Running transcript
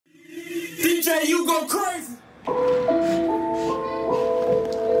Hey, you go crazy. I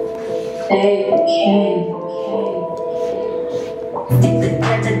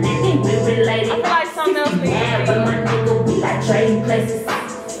feel like something else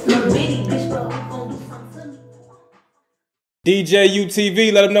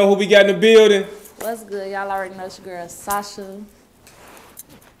DJUTV, let them know who we got in the building. What's good? Y'all already know it's your girl, Sasha.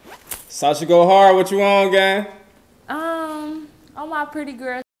 Sasha Go Hard, what you on, gang? I'm my pretty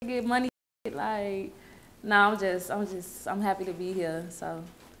girl to get money. Like, no, I'm happy to be here. So,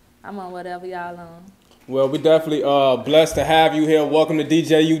 I'm on whatever y'all on. Well, we definitely blessed to have you here. Welcome to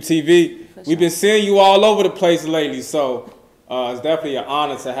DJUTV. We've been seeing you all over the place lately, so it's definitely an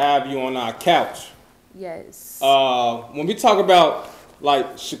honor to have you on our couch. Yes. When we talk about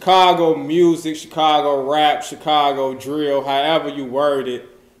like Chicago music, Chicago rap, Chicago drill, however you word it,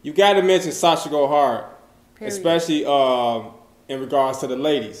 you got to mention Sasha Go Hard, Period. especially in regards to the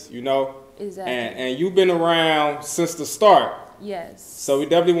ladies, you know. Exactly. And you've been around since the start. Yes. So we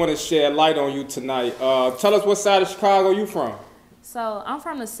definitely want to shed light on you tonight. Tell us what side of Chicago you from. So I'm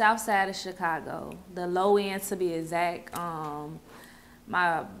from the Southside of Chicago, the low end to be exact.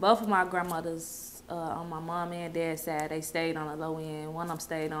 Both of my grandmothers on my mom and dad's side, they stayed on the low end. One of them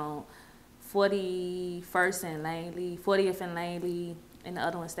stayed on 41st and Langley, 40th and Langley, and the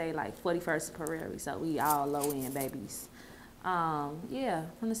other one stayed like 41st and Prairie. So we all low end babies. Yeah,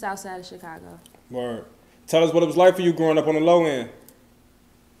 from the South Side of Chicago. Word. Tell us what it was like for you growing up on the low end.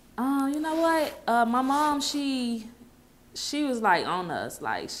 You know what? My mom, she was like on us.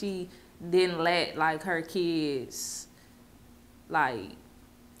 Like she didn't let like her kids like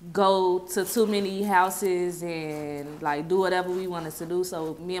go to too many houses and like do whatever we wanted to do.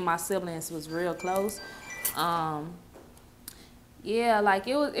 So me and my siblings was real close. Yeah, like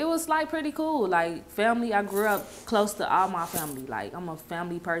it was like pretty cool. Like family, I grew up close to all my family. Like I'm a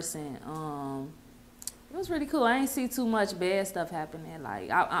family person. It was really cool. I ain't see too much bad stuff happening.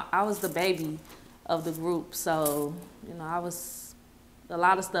 Like I was the baby of the group, so you know a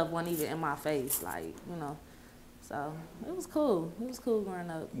lot of stuff wasn't even in my face. Like you know, so it was cool. It was cool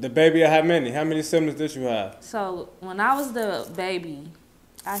growing up. The baby of how many? How many siblings did you have? So when I was the baby,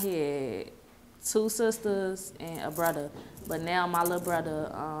 I had 2 sisters and a brother. But now my little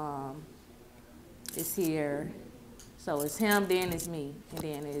brother is here. So it's him, then it's me. And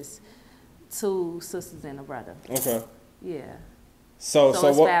then it's 2 sisters and a brother. Okay. Yeah. So it's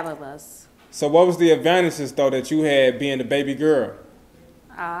what, 5 of us. So what was the advantages, though, that you had being the baby girl?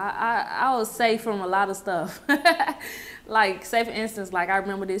 I was safe from a lot of stuff. Like, say for instance, like I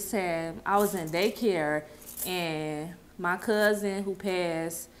remember this time, I was in daycare and my cousin who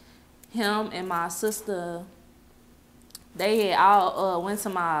passed, him and my sister, they had all went to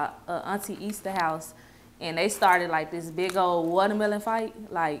my auntie Easter house, and they started like this big old watermelon fight,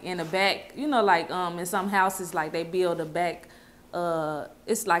 like in the back. You know, like in some houses, like they build a back,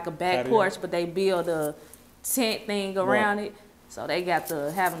 it's like a back porch, but they build a tent thing around it. So they got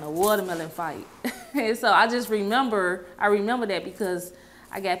to having a watermelon fight. And so I remember that because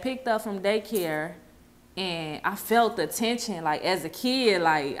I got picked up from daycare. And I felt the tension, like as a kid,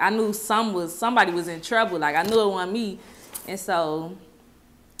 like I knew somebody was in trouble, like I knew it wasn't me. And so,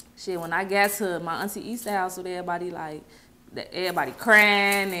 shit, when I got to my auntie Easter house with everybody, like everybody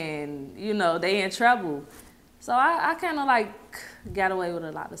crying and you know they in trouble. So I kind of like got away with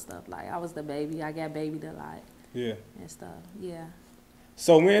a lot of stuff. Like I was the baby, I got babied a lot. Yeah. And stuff, yeah.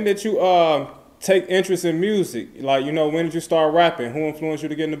 So when did you take interest in music? Like you know, when did you start rapping? Who influenced you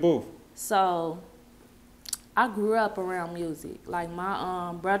to get in the booth? So I grew up around music. Like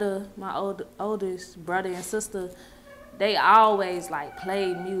my brother, my oldest brother and sister, they always like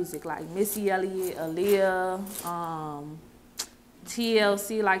played music, like Missy Elliott, Aaliyah,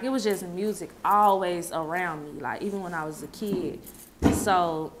 TLC. Like it was just music always around me. Like even when I was a kid.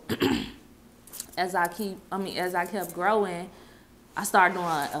 So as I kept growing, I started doing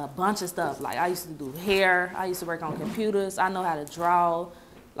a bunch of stuff. Like I used to do hair. I used to work on computers. I know how to draw.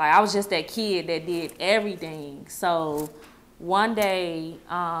 Like, I was just that kid that did everything. So, one day,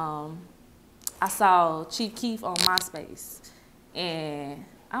 I saw Chief Keef on MySpace. And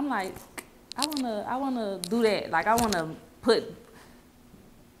I'm like, I wanna do that. Like, I wanna put,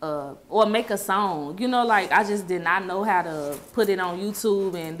 or make a song. You know, like, I just did not know how to put it on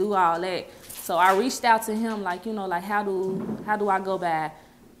YouTube and do all that. So, I reached out to him, like, you know, like, how do I go by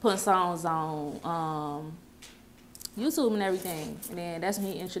putting songs on, YouTube and everything. And then that's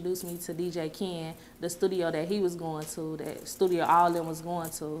when he introduced me to DJ Ken, the studio that he was going to, that studio all of them was going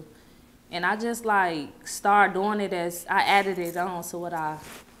to. And I just like started doing it as I added it on to what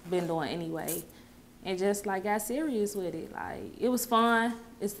I've been doing anyway. and just like got serious with it. Like it was fun.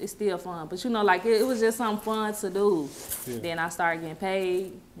 It's still fun, but you know, like it was just something fun to do. Yeah. Then I started getting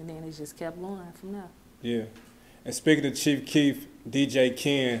paid, and then it just kept going from there. Yeah. And speaking of Chief Keef, DJ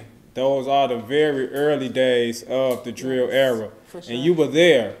Ken, those are the very early days of the drill era. For sure. And you were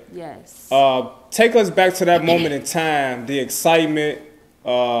there. Yes. Take us back to that moment in time, the excitement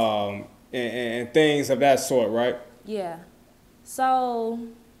and things of that sort, right? Yeah. So,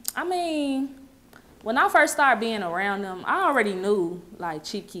 I mean, when I first started being around them, I already knew, like,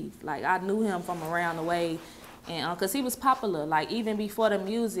 Chief Keef. Like, I knew him from around the way. And because he was popular, like, even before the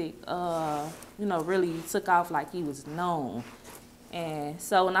music, you know, really took off, like, he was known. And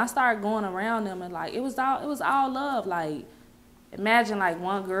so when I started going around them, and like it was all love. Like imagine like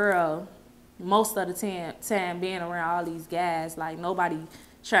one girl, most of the time being around all these guys, like nobody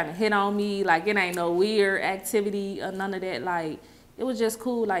trying to hit on me. Like it ain't no weird activity or none of that. Like it was just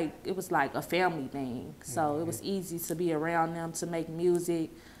cool. Like it was like a family thing. So it was easy to be around them, to make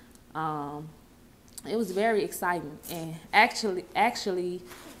music. It was very exciting. And actually,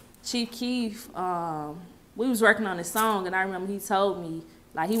 Chief Keef. We was working on this song, and I remember he told me,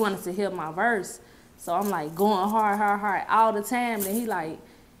 like, he wanted to hear my verse. So I'm, like, going hard all the time. And he, like,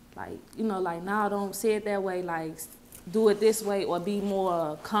 you know, like, nah, don't say it that way. Like, do it this way or be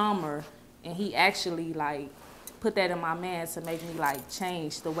more calmer. And he actually, like, put that in my mind to make me, like,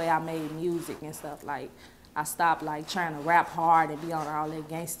 change the way I made music and stuff. Like, I stopped, like, trying to rap hard and be on all that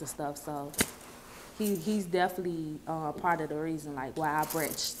gangster stuff. So he's definitely part of the reason, like, why I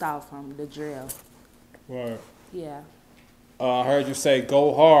branched off from the drill. Right. Yeah. I heard you say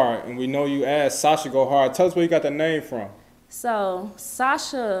Go Hard, and we know you asked Sasha Go Hard. Tell us where you got the name from. So,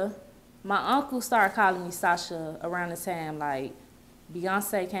 Sasha, my uncle started calling me Sasha around the time, like,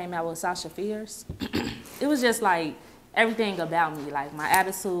 Beyonce came out with Sasha Fierce. It was just, like, everything about me, like, my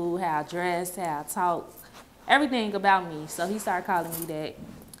attitude, how I dressed, how I talk, everything about me. So he started calling me that.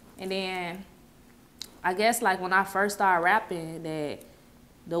 And then, I guess, like, when I first started rapping, that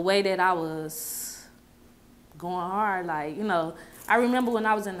the way that I was going hard, like, you know, I remember when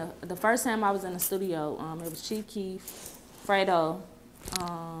I was in the first time I was in the studio, it was Chief Keef, Fredo,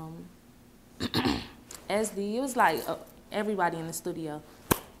 SD, it was like everybody in the studio.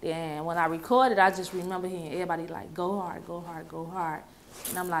 And when I recorded, I just remember hearing everybody like, go hard, go hard, go hard.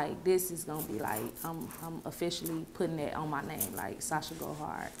 And I'm like, this is gonna be like, I'm officially putting that on my name, like Sasha Go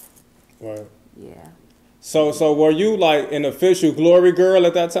Hard. Right. Yeah. So were you like an official glory girl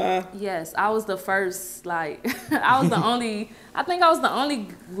at that time? Yes, I was the first, like, I was the only, I think I was the only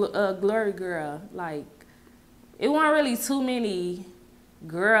glory girl. Like, it weren't really too many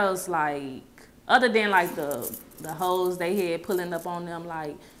girls, like, other than, like, the hoes they had pulling up on them.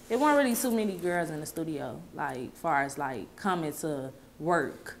 Like, it weren't really too many girls in the studio, like, far as, like, coming to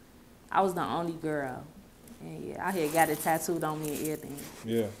work. I was the only girl. And, yeah, I had got it tattooed on me and everything.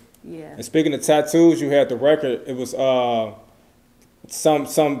 Yeah. Yeah. And speaking of tattoos, you had the record. It was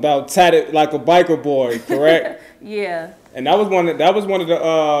some about tatted like a biker boy, correct? Yeah. And that was one of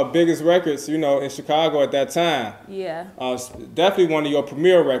the biggest records, you know, in Chicago at that time. Yeah. Definitely one of your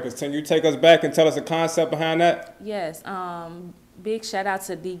premier records. Can you take us back and tell us the concept behind that? Yes. Big shout out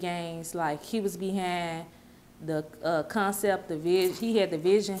to D Gaines. Like he was behind the concept, the vision. He had the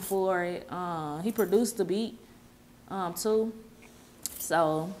vision for it. He produced the beat too.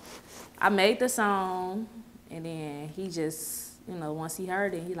 So I made the song, and then he just, you know, once he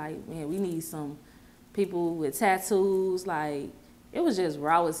heard it, he like, man, we need some people with tattoos. Like, it was just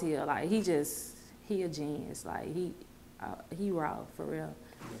raw as hell. Like, he a genius. Like, he raw, for real.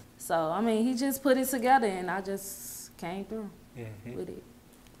 So, I mean, he just put it together, and I just came through with it.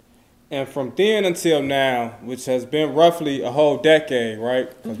 And from then until now, which has been roughly a whole decade, right?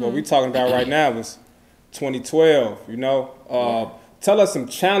 Because what we're talking about right now is 2012, you know? Tell us some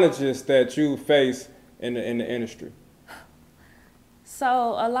challenges that you face in the industry. So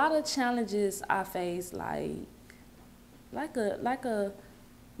a lot of challenges I face, like a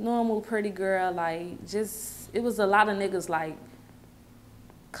normal pretty girl, like just it was a lot of niggas like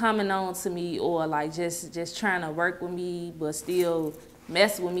coming on to me or like just trying to work with me but still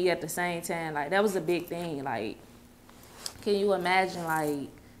mess with me at the same time. Like that was a big thing. Like, can you imagine like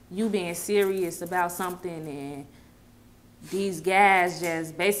you being serious about something and these guys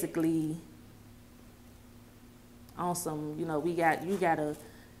just basically on some, you know, you gotta,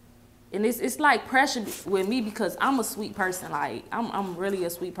 and it's like pressure with me because I'm a sweet person. Like I'm really a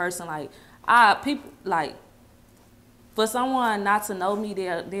sweet person. Like people like, for someone not to know me,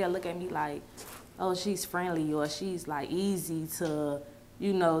 they'll look at me like, oh, she's friendly or she's like easy to,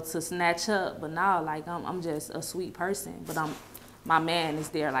 you know, to snatch up. But now like I'm just a sweet person. But my man is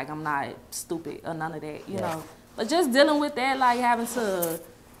there. Like, I'm not stupid or none of that, you know. But just dealing with that, like having to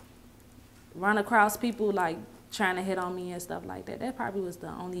run across people like trying to hit on me and stuff like that, that probably was the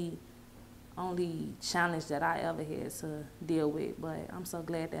only challenge that I ever had to deal with. But I'm so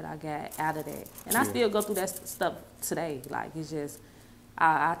glad that I got out of that. And I still go through that stuff today. Like, it's just,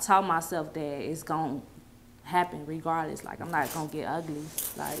 I taught myself that it's going to happen regardless. Like, I'm not going to get ugly.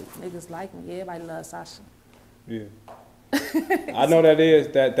 Like, niggas like me. Everybody loves Sasha. Yeah. I know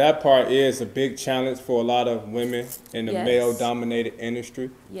that part is a big challenge for a lot of women in the male-dominated industry.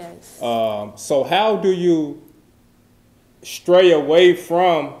 Yes. So how do you stray away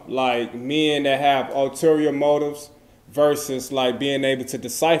from like men that have ulterior motives versus like being able to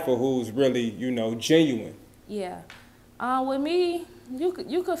decipher who's really, you know, genuine? Yeah. With me, you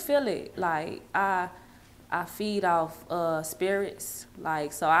could feel it. Like, I feed off spirits.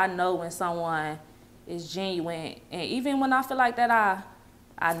 Like, so I know when someone is genuine. And even when I feel like that,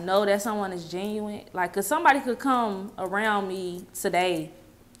 I know that someone is genuine. Like, cause somebody could come around me today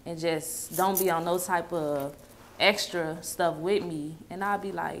and just don't be on no type of extra stuff with me, and I'll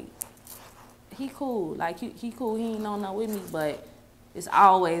be like, he cool. Like, he cool. He ain't on no with me. But it's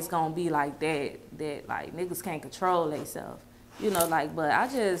always gonna be like that. That like niggas can't control themselves. You know, like. But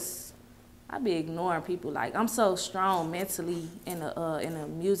I be ignoring people. Like, I'm so strong mentally in the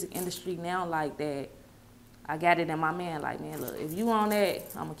music industry now, like that. I got it in my man. Like, man, look, if you on that,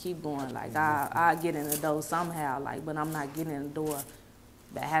 I'm gonna keep going. Like, I get in the door somehow. Like, but I'm not getting in the door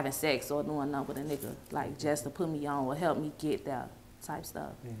by having sex or doing nothing with a nigga. Like, just to put me on or help me get that type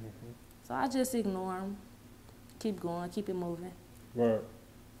stuff. So I just ignore them. Keep going. Keep it moving. Right.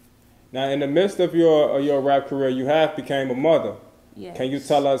 Now, in the midst of your rap career, you have became a mother. Yes. Can you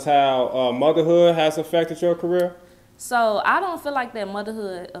tell us how motherhood has affected your career? So I don't feel like that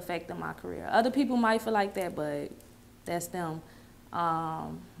motherhood affected my career. Other people might feel like that, but that's them.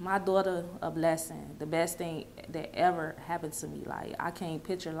 My daughter, a blessing. The best thing that ever happened to me. Like, I can't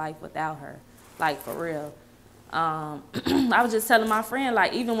picture life without her. Like, for real. I was just telling my friend,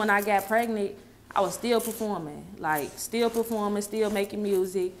 like, even when I got pregnant, I was still performing. Like, still performing, still making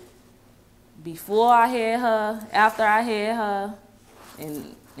music. Before I had her, after I had her,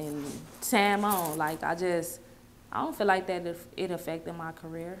 and time on. Like, I don't feel like that it affected my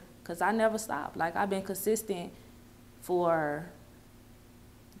career, because I never stopped. Like, I've been consistent for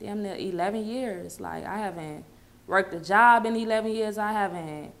damn near 11 years. Like, I haven't worked a job in 11 years. I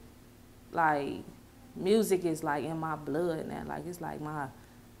haven't, like, music is, like, in my blood now. Like, it's like my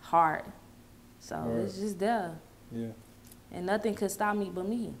heart. So it's just there. Yeah. And nothing could stop me but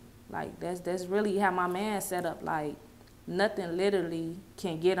me. Like, that's really how my man set up. Like, nothing literally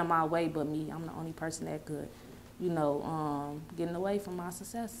can get in my way but me. I'm the only person that could, you know, get in the way from my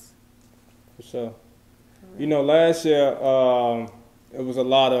success. For sure. You know, last year, it was a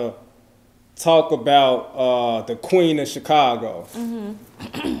lot of talk about the Queen of Chicago.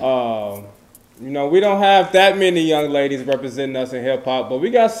 You know, we don't have that many young ladies representing us in hip-hop, but we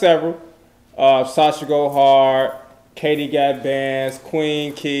got several. Sasha Go Hard, Katie got bands,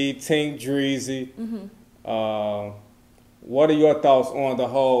 Queen Keef, Tink Dreezy. What are your thoughts on the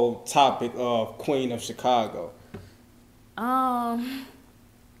whole topic of Queen of Chicago? I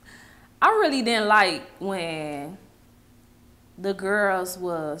really didn't like when the girls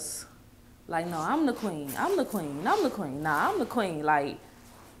was like, no, I'm the queen, I'm the queen, I'm the queen, nah, I'm the queen. Like,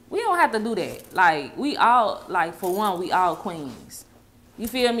 we don't have to do that. Like, we all, like, for one, we all queens. You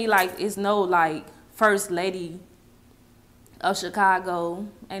feel me? Like, it's no, like, first lady of Chicago.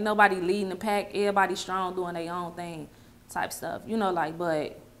 Ain't nobody leading the pack. Everybody strong doing their own thing type stuff. You know, like,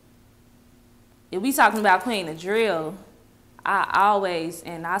 but if we talking about Queen of Drill, I always,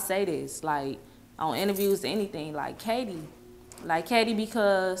 and I say this, like, on interviews or anything, like Katie,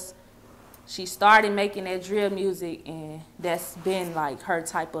 because she started making that drill music, and that's been, like, her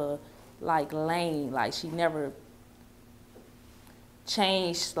type of, like, lane. Like, she never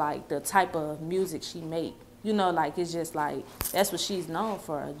changed, like, the type of music she make. You know, like, it's just, like, that's what she's known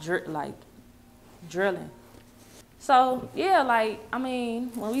for, like, drilling. So, yeah, like, I mean,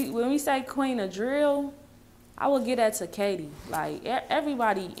 when we say Queen of Drill, I would get that to Katie. Like,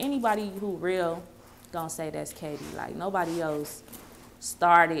 anybody who real gonna say that's Katie. Like, nobody else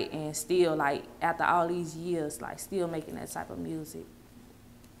started and still, like, after all these years, like, still making that type of music.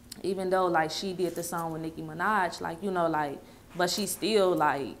 Even though, like, she did the song with Nicki Minaj, like, you know, like, but she's still,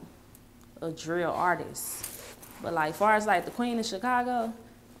 like, a drill artist. But, like, far as, like, the Queen of Chicago,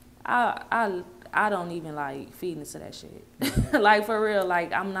 I don't even, like, feed into that shit. Like, for real,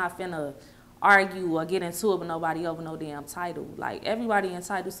 like, I'm not finna argue or get into it with nobody over no damn title. Like, everybody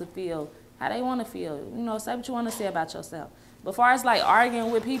entitled to feel how they want to feel. You know, say what you want to say about yourself. But far as like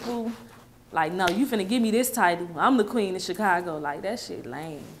arguing with people, like, no, you finna give me this title. I'm the queen of Chicago. Like, that shit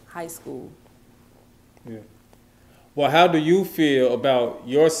lame. High school. Yeah. Well, how do you feel about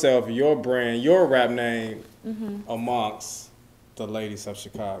yourself, your brand, your rap name amongst the ladies of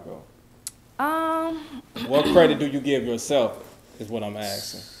Chicago? What credit do you give yourself is what I'm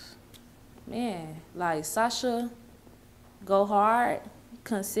asking. Man, like Sasha Go Hard,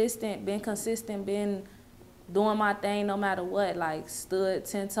 consistent, been doing my thing no matter what, like stood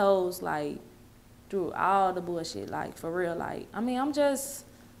 10 toes, like through all the bullshit, like for real, like, I mean, I'm just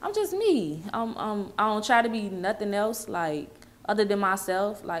me. I don't try to be nothing else, like, other than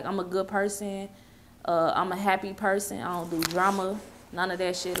myself. Like, I'm a good person. I'm a happy person. I don't do drama, none of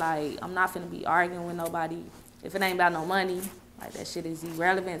that shit. Like, I'm not finna be arguing with nobody. If it ain't about no money, like, that shit is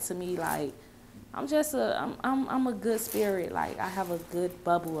irrelevant to me. Like, I'm just I'm a good spirit. Like, I have a good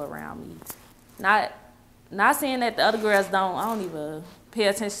bubble around me. Not saying that the other girls don't. I don't even pay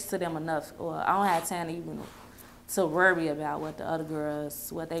attention to them enough, or I don't have time to even to worry about what the other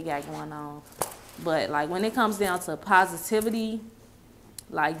girls, what they got going on. But like when it comes down to positivity,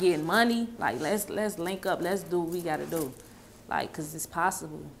 like getting money, like let's link up, let's do what we gotta do, like, cause it's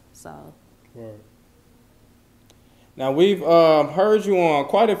possible. So. Right. Now we've heard you on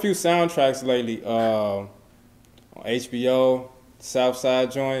quite a few soundtracks lately. On HBO,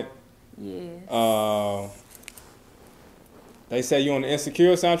 Southside joint. Yes. They say you on the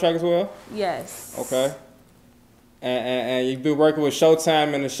Insecure soundtrack as well? Yes. Okay. And you've been working with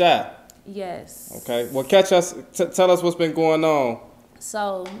Showtime and The Shy? Yes. Okay. Well, catch us, tell us what's been going on.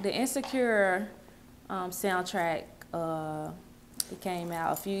 So, the Insecure soundtrack, it came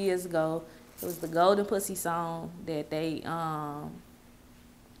out a few years ago. It was the Golden Pussy song that they had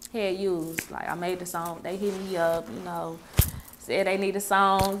used. Like, I made the song, they hit me up, you know, said they need a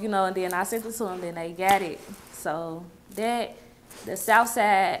song, you know, and then I sent it to them, then they got it. So, the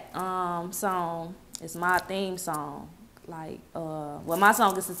Southside song is my theme song. Like, well, my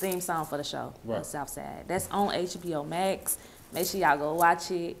song is the theme song for the show, right. Southside. That's on HBO Max. Make sure y'all go watch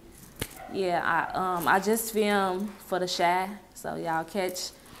it. Yeah, I just filmed for The Shy, so y'all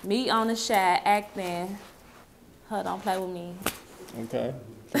catch me on The Shy acting. Don't play with me. Okay,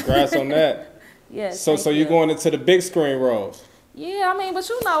 congrats on that. Yes. So you're going into the big screen roles. Yeah, I mean, but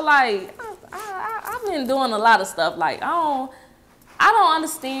you know, like I've been doing a lot of stuff. Like I don't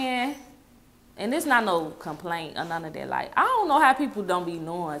understand, and it's not no complaint or none of that. Like I don't know how people don't be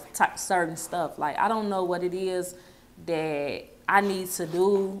knowing certain stuff. Like I don't know what it is that I need to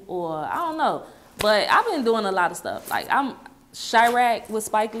do, or I don't know. But I've been doing a lot of stuff. Like I'm Chirac with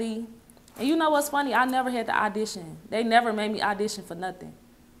Spike Lee, and you know what's funny? I never had to audition. They never made me audition for nothing.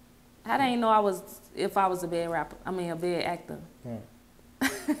 I didn't know if I was a bad rapper. I mean, a bad actor. Right.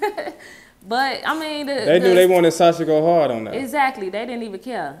 But I mean, they knew they wanted Sasha Go Hard on that. Exactly, they didn't even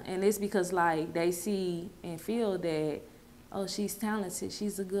care, and it's because like they see and feel that, oh, she's talented,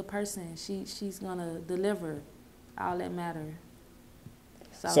 she's a good person, she's gonna deliver. All that matter.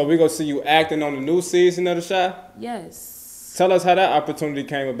 So we gonna see you acting on the new season of The Shy? Yes. Tell us how that opportunity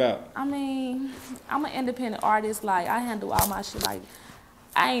came about. I mean, I'm an independent artist. Like I handle all my shit. Like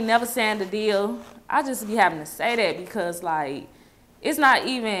I ain't never signed a deal. I just be having to say that because like it's not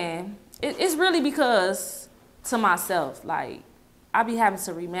even. It's really because to myself. Like I be having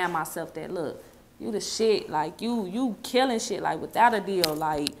to remind myself that look, you the shit. Like you killing shit. Like without a deal.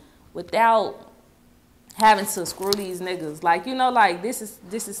 Like without having to screw these niggas. Like you know. Like this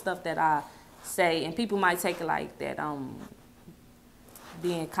is stuff that I say, and people might take it like that.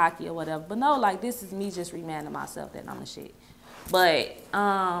 Being cocky or whatever. But no. Like this is me just reminding myself that I'm the shit. But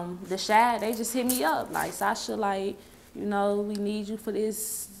The Shy, they just hit me up like Sasha, like you know, we need you for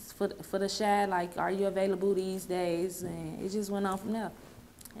this for The Shy. Like, are you available these days? And it just went on from there,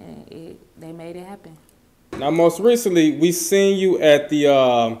 and they made it happen. Now, most recently, we seen you at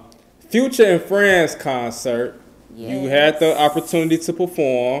the Future and Friends concert. Yes. You had the opportunity to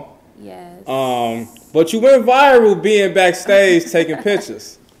perform. Yes. But you went viral being backstage taking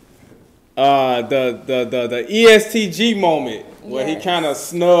pictures. The EST Gee moment where yes. He kind of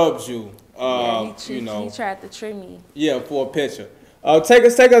snubbed you. He tried to trick me. Yeah, for a picture. Take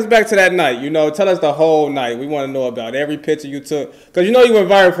us back to that night. You know, tell us the whole night. We want to know about every picture you took, because you know you went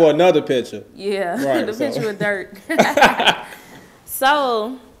viral for another picture. Yeah, right, the picture with dirt.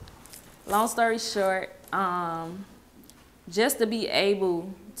 So, long story short, just to be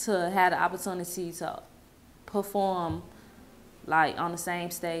able to have the opportunity to perform like on the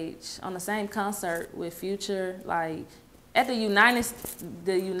same stage, on the same concert with Future, like at the United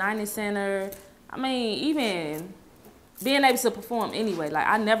Center. I mean, even being able to perform anyway. Like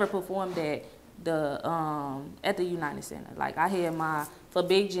I never performed at at the United Center. Like I had for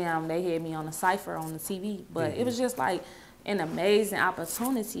Big Jam, they had me on a cypher on the TV, but it was just like an amazing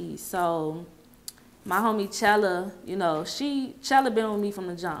opportunity. So my homie Chella, you know, Chella been with me from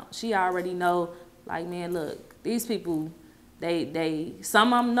the jump. She already know, like, man, look, these people, they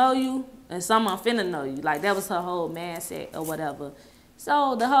some of them know you and some of them finna know you. Like that was her whole mindset or whatever.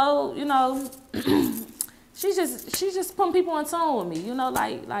 So the whole, you know, she just putting people in tune with me, you know,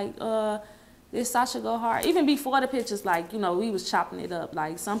 like this Sasha Go Hard. Even before the pictures, like, you know, we was chopping it up.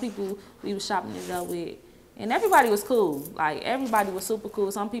 Like some people we was chopping it up with, and everybody was cool. Like everybody was super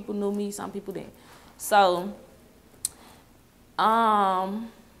cool. Some people knew me, some people didn't. So,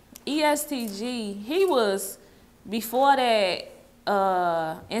 EST Gee, he was, before that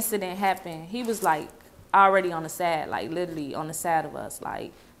incident happened, he was like already on the side, like literally on the side of us,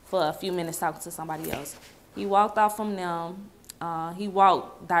 like for a few minutes talking to somebody else. He walked off from them. He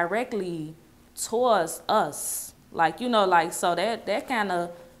walked directly towards us, like, you know, like, so that kind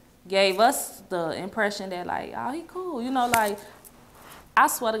of gave us the impression that like, oh, he cool, you know, like, I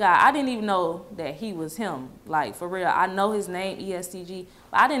swear to God, I didn't even know that he was him. Like, for real. I know his name, EST Gee,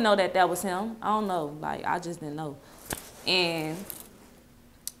 but I didn't know that was him. I don't know. Like, I just didn't know. And,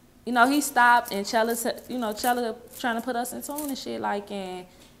 you know, he stopped, and Chella trying to put us in tune and shit, like, and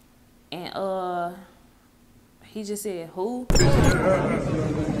he just said, who? I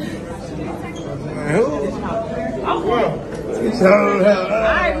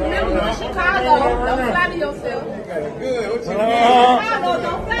remember in Chicago. Don't flatter yourself. Good. What you mean? Chicago,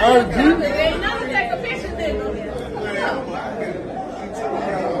 don't flatter yourself. There ain't nothing to take a picture there.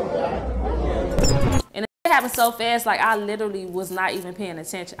 And it happened so fast, like I literally was not even paying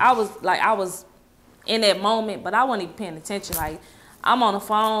attention. I was in that moment, but I wasn't even paying attention. Like I'm on the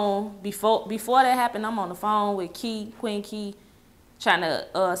phone before that happened. I'm on the phone with Queen Keef, trying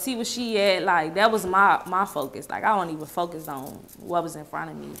to see what she had. Like that was my focus. Like I wasn't even focused on what was in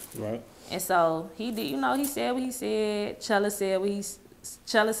front of me. Right. And so he did. You know, he said what he said. Chella said what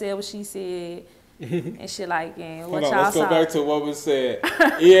she said, and shit like. And what y'all let's saw. go back to what was said.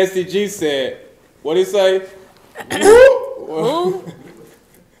 EST Gee said, what did he say? Who?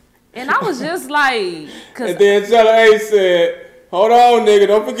 And I was just like, cause and then Chella A said, hold on, nigga,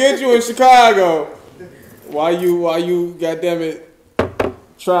 don't forget you in Chicago. Why you, goddamn it,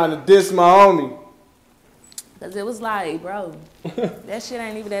 trying to diss my homie? Cause it was like, bro, that shit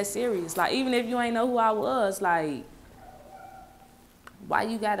ain't even that serious. Like, even if you ain't know who I was, like, why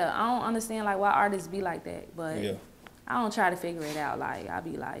you gotta, I don't understand, like, why artists be like that. But yeah. I don't try to figure it out. Like, I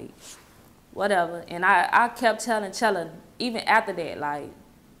be like, whatever. And I kept telling Chella, even after that, like,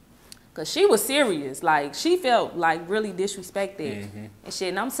 cause she was serious. Like, she felt, like, really disrespected and shit.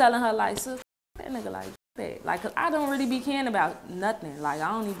 And I'm telling her, like, sis, that nigga like that. Like, cause I don't really be caring about nothing. Like, I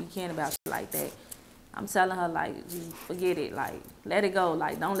don't even be caring about shit like that. I'm telling her, like, forget it. Like, let it go.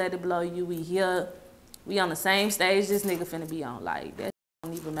 Like, don't let it blow you. We here. We on the same stage this nigga finna be on. Like, that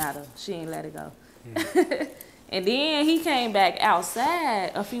don't even matter. She ain't let it go. And then he came back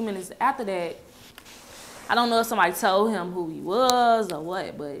outside a few minutes after that. I don't know if somebody told him who he was or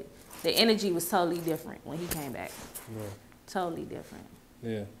what, but the energy was totally different when he came back. Yeah. Totally different.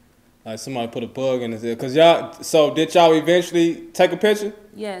 Yeah. Like somebody put a bug in his ear. Cause y'all, so did y'all eventually take a picture?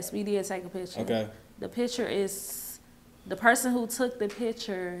 Yes, we did take a picture. Okay. The picture is, the person who took the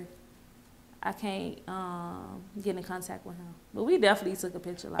picture, I can't get in contact with him. But we definitely took a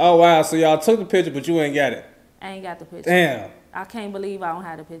picture. Like, oh, wow. So y'all took the picture, but you ain't got it. I ain't got the picture. Damn. I can't believe I don't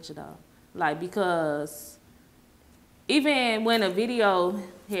have the picture, though. Like, because even when a video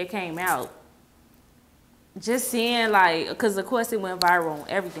here came out, just seeing, like, because of course it went viral on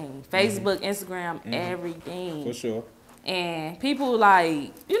everything. Facebook, Instagram, everything. For sure. And people,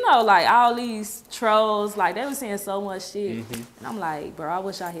 like, you know, like, all these trolls, like, they were saying so much shit. And I'm like, bro, I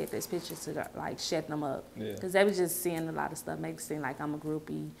wish I had this picture to, like, shut them up. Because they was just seeing a lot of stuff, make it seem like I'm a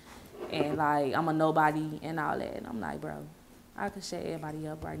groupie and, like, I'm a nobody and all that. And I'm like, bro, I could shut everybody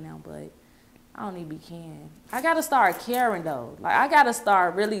up right now, but I don't even be caring. I got to start caring, though. Like, I got to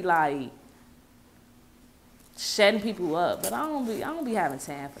start really, like, shutting people up. But I don't be having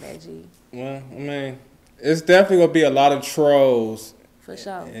time for that, G. Well, I mean, it's definitely going to be a lot of trolls. For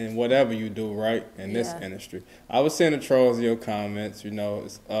sure. In whatever you do, right, in this industry. I was seeing the trolls in your comments, you know.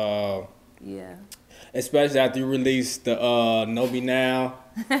 Yeah. Especially after you released the Know Me Now,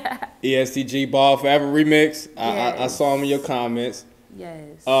 EST Gee Ball Forever remix. Yes. I saw them in your comments.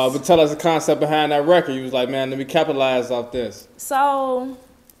 Yes. But tell us the concept behind that record. You was like, man, let me capitalize off this. So,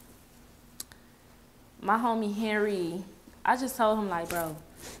 my homie Henry, I just told him, like, bro,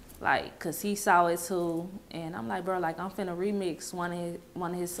 like, cause he saw it too, and I'm like, bro, like I'm finna remix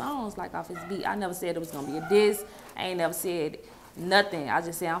one of his songs, like off his beat. I never said it was gonna be a diss. I ain't never said nothing. I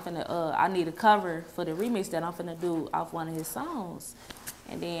just said I'm finna, I need a cover for the remix that I'm finna do off one of his songs,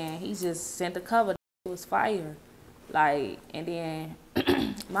 and then he just sent the cover. It was fire, like, and then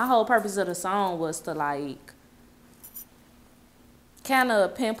my whole purpose of the song was to like kind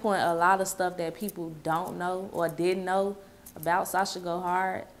of pinpoint a lot of stuff that people don't know or didn't know about Sasha Go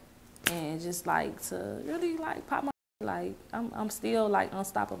Hard. And just like to really like pop my like I'm still like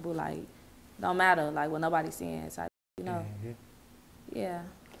unstoppable, like don't matter like what nobody's saying type, you know. Yeah.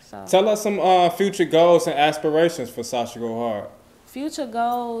 So tell us some future goals and aspirations for Sasha Go Hard. Future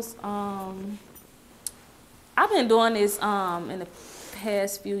goals, I've been doing this in the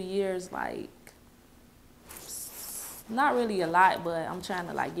past few years, like not really a lot, but I'm trying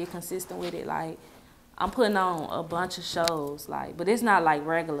to like get consistent with it. Like I'm putting on a bunch of shows, like, but it's not like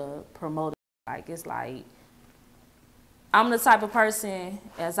regular promoting. Like, it's like, I'm the type of person,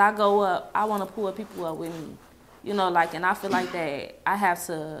 as I go up, I want to pull people up with me. You know, like, and I feel like that I have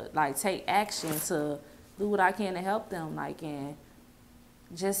to, like, take action to do what I can to help them. Like, and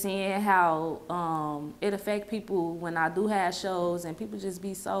just seeing how it affect people when I do have shows, and people just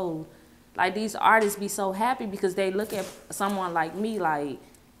be so, like, these artists be so happy because they look at someone like me, like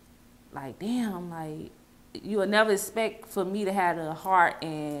damn, like you would never expect for me to have the heart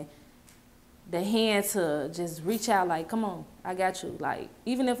and the hand to just reach out, like, come on, I got you. Like,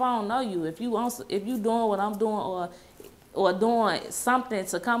 even if I don't know you, if you doing what I'm doing or doing something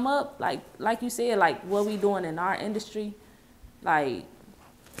to come up, like you said, like what we doing in our industry, like,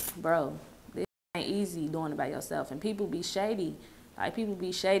 bro, this ain't easy doing it by yourself. And people be shady. Like, people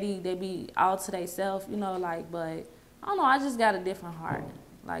be shady, they be all to themselves, you know, like, but I don't know, I just got a different heart.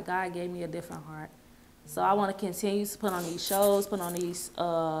 Like, God gave me a different heart. So I want to continue to put on these shows, put on these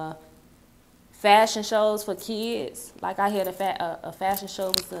fashion shows for kids. Like, I had a fashion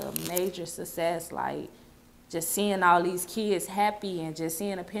show was a major success. Like, just seeing all these kids happy and just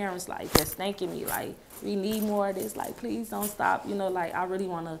seeing the parents, like, just thanking me, like, we need more of this. Like, please don't stop. You know, like, I really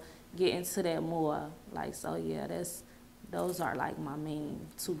want to get into that more. Like, so, yeah, those are, like, my main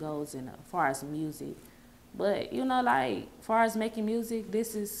two goals as far as music. But, you know, like, as far as making music,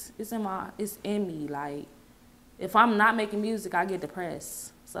 it's in me. Like, if I'm not making music, I get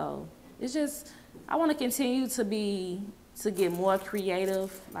depressed. So it's just, I want to continue to get more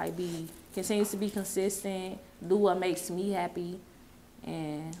creative, like continue to be consistent, do what makes me happy,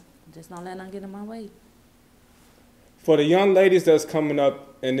 and just don't let nothing get in my way. For the young ladies that's coming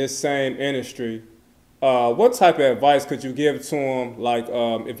up in this same industry, what type of advice could you give to them? Like,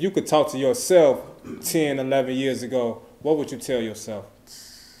 if you could talk to yourself 10, 11 years ago, what would you tell yourself?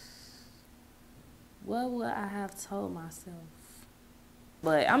 What would I have told myself?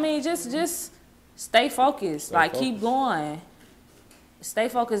 But, I mean, just stay focused. Keep going. Stay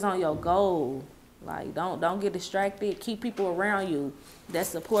focused on your goal. Like, don't get distracted. Keep people around you that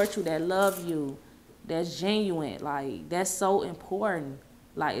support you, that love you, that's genuine. Like, that's so important.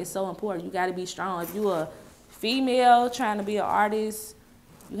 Like, it's so important. You got to be strong. If you're a female trying to be an artist,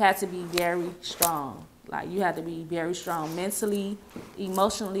 you have to be very strong. Like, you have to be very strong mentally,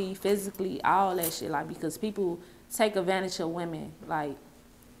 emotionally, physically, all that shit. Like, because people take advantage of women. Like,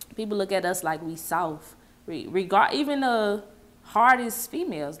 people look at us like we soft. Even the hardest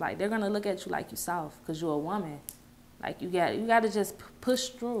females, like, they're going to look at you like you soft because you're a woman. Like, you got to just push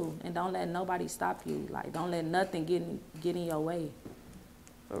through and don't let nobody stop you. Like, don't let nothing get in your way.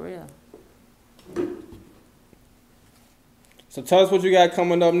 For real. So tell us what you got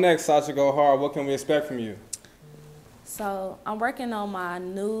coming up next, Sasha Go Hard. What can we expect from you? So I'm working on my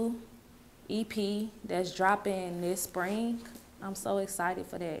new EP that's dropping this spring. I'm so excited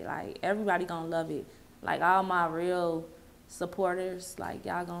for that. Like, everybody gonna love it. Like, all my real supporters, like,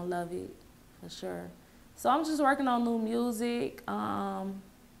 y'all gonna love it for sure. So I'm just working on new music.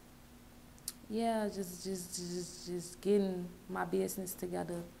 Yeah, just getting my business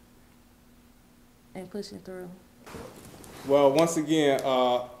together and pushing through. Well, once again,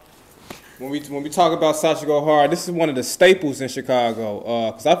 when we talk about Sasha Go Hard, this is one of the staples in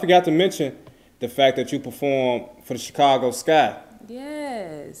Chicago. Because I forgot to mention the fact that you perform for the Chicago Sky.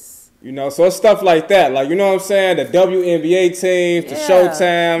 Yes. You know, so it's stuff like that. Like, you know what I'm saying? The WNBA teams, the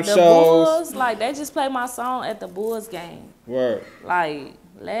Showtime shows. The Bulls, like, they just played my song at the Bulls game. Word. Like,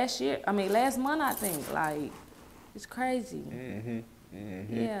 last month, I think. Like, it's crazy. Mm-hmm.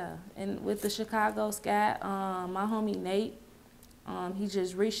 Mm-hmm. Yeah, and with the Chicago Sky, my homie Nate, he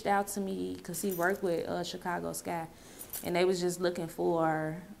just reached out to me because he worked with Chicago Sky, and they was just looking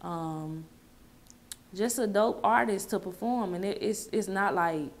for just a dope artist to perform, and it's not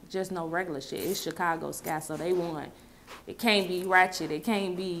like just no regular shit. It's Chicago ska, so they want, it can't be ratchet, it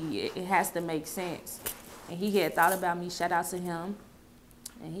can't be, it has to make sense. And he had thought about me, shout out to him,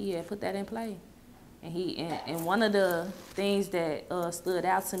 and he had put that in play. And one of the things that stood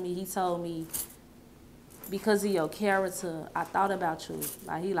out to me, he told me, because of your character, I thought about you.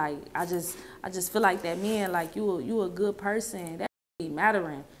 Like he like, I just feel like that man, like you a good person. That be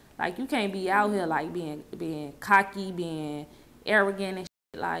mattering. Like you can't be out here like being cocky, being arrogant and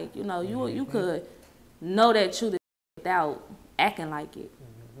shit. Like, you know, you could know that you the without acting like it.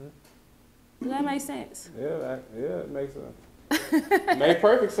 Does that make sense? Yeah, it makes sense. Make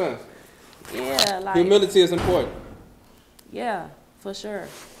perfect sense. Yeah, like humility is important. Yeah, for sure.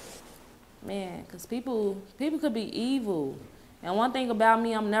 Man, because people could be evil. And one thing about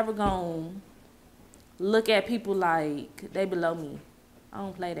me, I'm never gonna look at people like they below me. I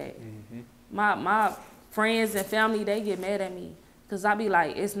don't play that. My friends and family, they get mad at me because I be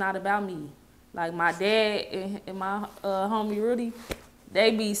like, it's not about me. Like my dad and my homie Rudy,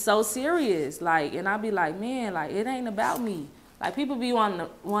 they be so serious. Like, and I be like, man, like it ain't about me. Like people be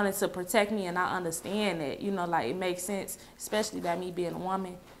wanting to protect me, and I understand that. You know, like it makes sense, especially by me being a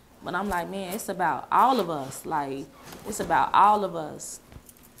woman. But I'm like, man, it's about all of us. Like, it's about all of us.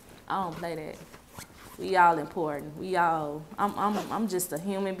 I don't play that. We all important. We all. I'm just a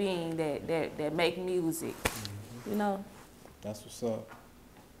human being that make music. You know. That's what's up.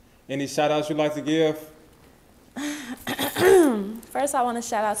 Any shout outs you'd like to give? First, I want to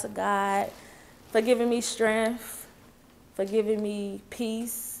shout out to God for giving me strength, for giving me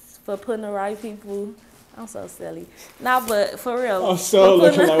peace, for putting the right people. I'm so silly. Nah, but for real. I'm so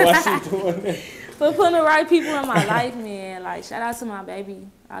looking like why she doing that. For putting the right people in my life, man. Like, shout out to my baby.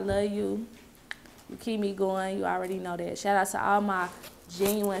 I love you. You keep me going. You already know that. Shout out to all my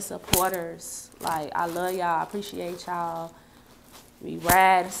genuine supporters. Like, I love y'all. I appreciate y'all. We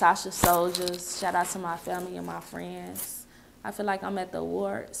ride, Sasha Soldiers. Shout out to my family and my friends. I feel like I'm at the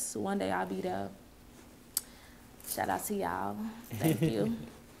awards. One day I'll be there. Shout out to y'all. Thank you.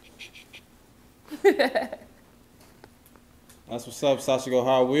 That's what's up, Sasha Go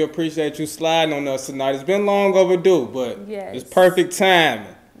Hard. We appreciate you sliding on us tonight. It's been long overdue, but it's perfect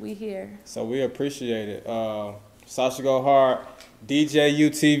timing. We here. So we appreciate it. Sasha Go Hard,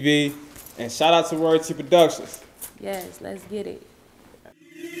 DJUTV, and shout out to Word T Productions. Yes, let's get it.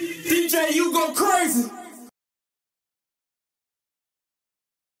 DJ, you go crazy.